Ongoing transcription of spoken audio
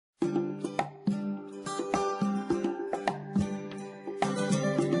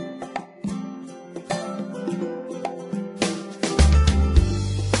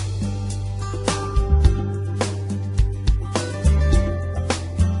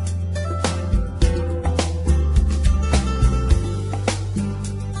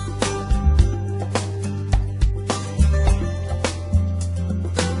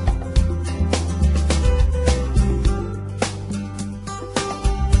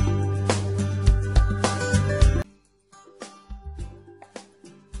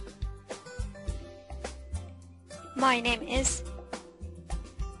My name is.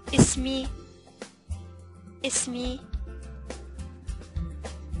 اسمي.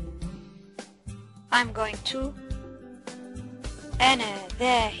 I'm going to. أنا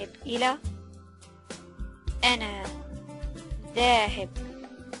ذاهب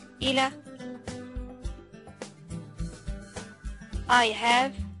إلى. I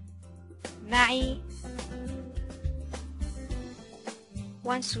have. معي.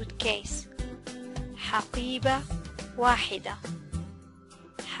 one suitcase. حقيبة واحدة.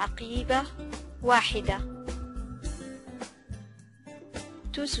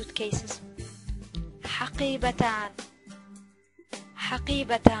 two suitcases. حقيبتان.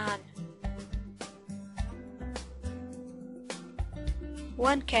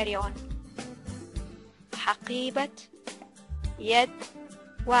 one carry-on. حقيبة يد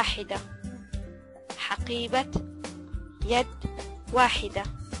واحدة.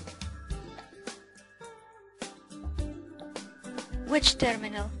 which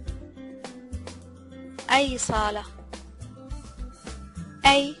terminal. أي صالة.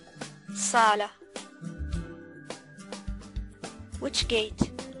 which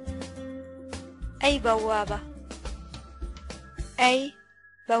gate. أي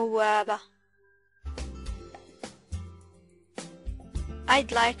بوابة.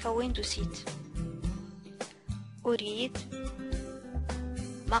 I'd like a window seat. أريد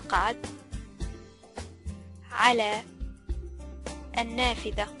مقعد على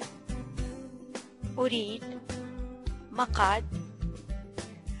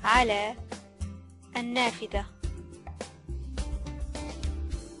النافذة.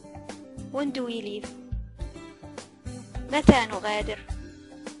 When do we leave? متى نغادر.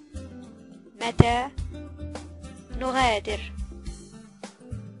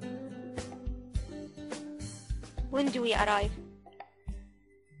 When do we arrive?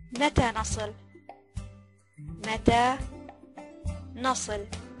 متى نصل.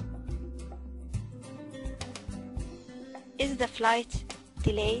 Is the flight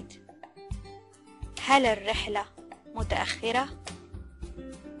delayed? هل الرحلة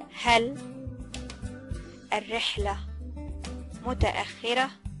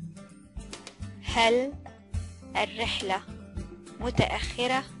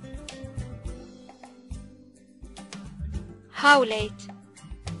متأخرة؟ How late?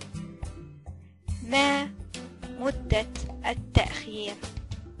 ما مدة التأخير.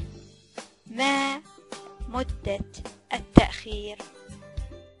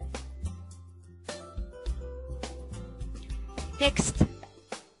 Next.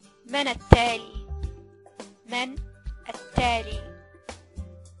 من التالي.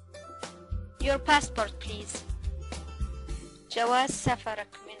 Your passport please. جواز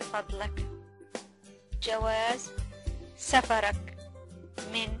سفرك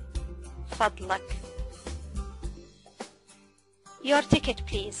من فضلك. Your ticket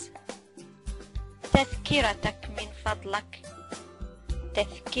please. تذكرتك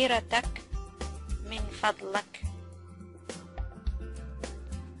من فضلك.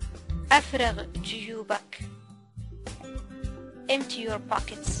 أفرغ جيوبك. Empty your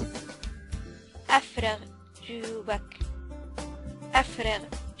pockets. أفرغ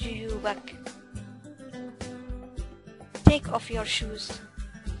جيوبك. Take off your shoes.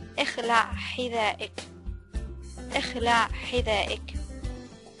 اخلع حذائك.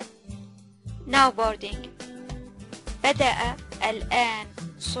 Now boarding. بدأ الآن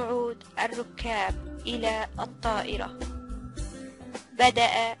صعود الركاب إلى الطائرة.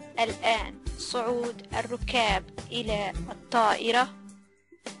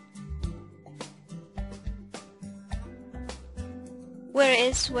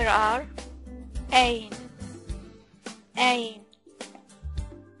 Where are. أين.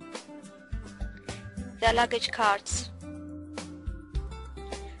 The luggage carts.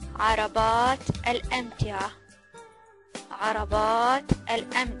 عربات الأمتعة.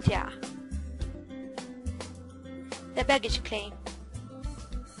 The baggage claim.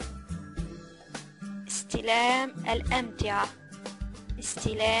 استلام الأمتعة.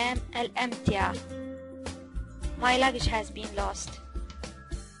 My luggage has been lost.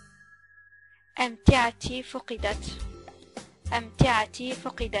 أمتعتي فقدت.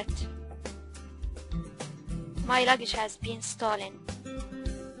 My luggage has been stolen.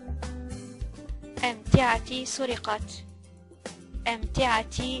 أمتعتي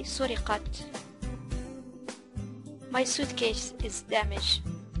سرقت. My suitcase is damaged.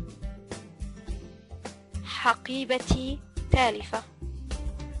 حقيبتي تالفة.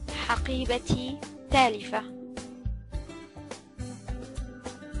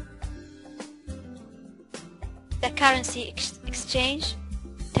 The currency exchange.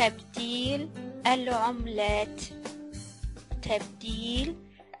 تبديل العملات. تبديل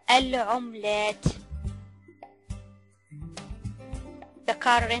العملات. The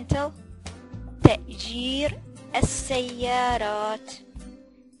car rental تأجير السيارات.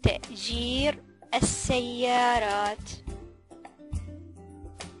 تأجير السيارات.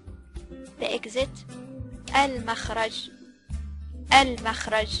 The exit المخرج.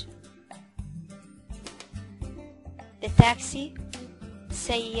 المخرج. The taxi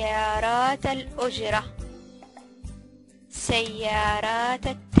سيارات الأجرة. سيارات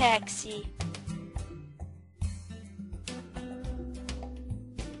التاكسي.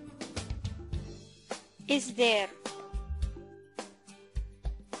 Is there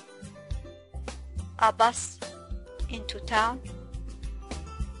a bus into town؟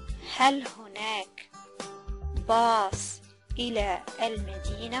 هل هناك باص إلى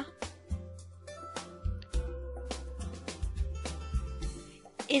المدينة؟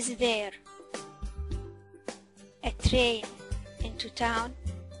 Is there a train into town؟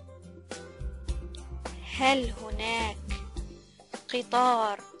 هل هناك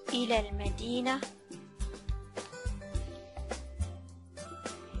قطار إلى المدينة؟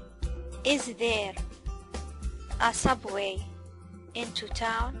 Is there a subway into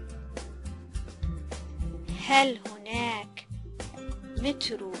town؟ هل هناك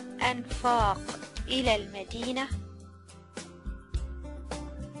مترو أنفاق إلى المدينة؟